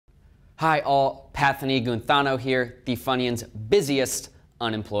Hi all, Panthony Gunthano here, the Funyon's busiest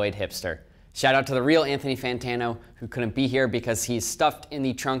unemployed hipster. Shout out to the real Anthony Fantano, who couldn't be here because he's stuffed in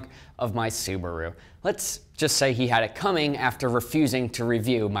the trunk of my Subaru. Let's just say he had it coming after refusing to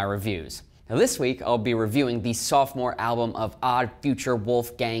review my reviews. Now this week, I'll be reviewing the sophomore album of Odd Future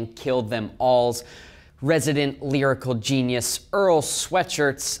Wolfgang Killed Them All's resident lyrical genius Earl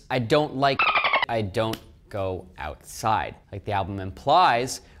Sweatshirt's I Don't Go Outside. Like the album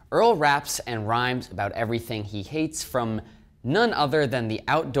implies, Earl raps and rhymes about everything he hates, from none other than the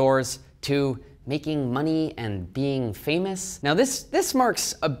outdoors to making money and being famous. Now this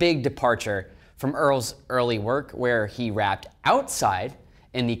marks a big departure from Earl's early work, where he rapped outside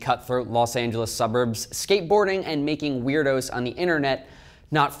in the cutthroat Los Angeles suburbs, skateboarding and making weirdos on the internet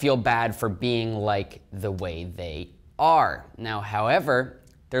not feel bad for being like the way they are. Now, however,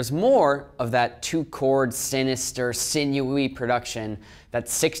 there's more of that two-chord, sinister, sinewy production that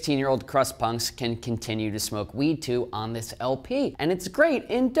 16-year-old crust punks can continue to smoke weed to on this LP. And it's great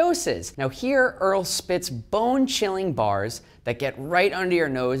in doses. Now here, Earl spits bone-chilling bars that get right under your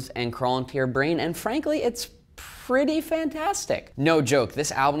nose and crawl into your brain, and frankly, it's pretty fantastic. No joke,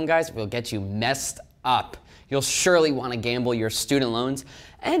 this album, guys, will get you messed up. You'll surely want to gamble your student loans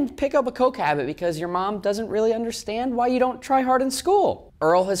and pick up a coke habit because your mom doesn't really understand why you don't try hard in school.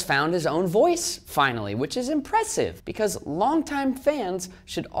 Earl has found his own voice, finally, which is impressive because longtime fans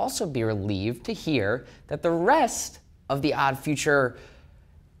should also be relieved to hear that the rest of the Odd Future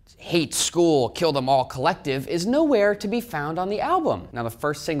hate school, kill them all collective is nowhere to be found on the album. Now the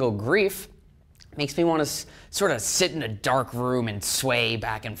first single, Grief, makes me want to sort of sit in a dark room and sway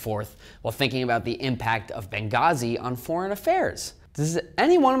back and forth while thinking about the impact of Benghazi on foreign affairs. Does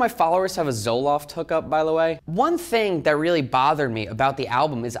any one of my followers have a Zoloft hookup, by the way? One thing that really bothered me about the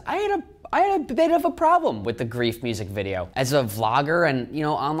album is I had a bit of a problem with the Grief music video. As a vlogger and,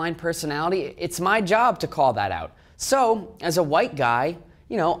 online personality, it's my job to call that out. So, as a white guy,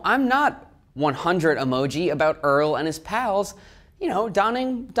 I'm not 100 emoji about Earl and his pals,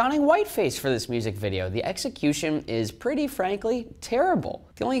 donning whiteface for this music video. The execution is pretty frankly terrible.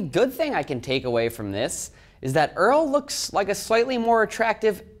 The only good thing I can take away from this is that Earl looks like a slightly more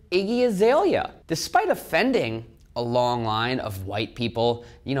attractive Iggy Azalea. Despite offending a long line of white people,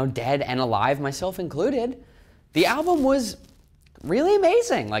 dead and alive, myself included, the album was really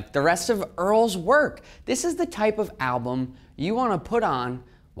amazing, like the rest of Earl's work. This is the type of album you want to put on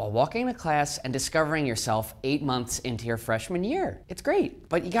while walking to class and discovering yourself 8 months into your freshman year. It's great,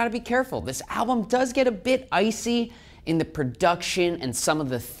 but you gotta be careful. This album does get a bit icy in the production and some of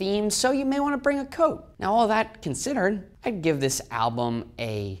the themes, so you may want to bring a coat. Now, all that considered, I'd give this album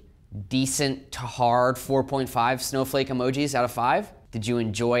a decent to hard 4.5 snowflake emojis out of 5. Did you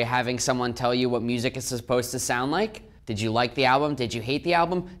enjoy having someone tell you what music is supposed to sound like? Did you like the album? Did you hate the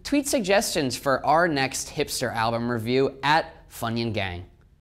album? Tweet suggestions for our next hipster album review at Funyon Gang.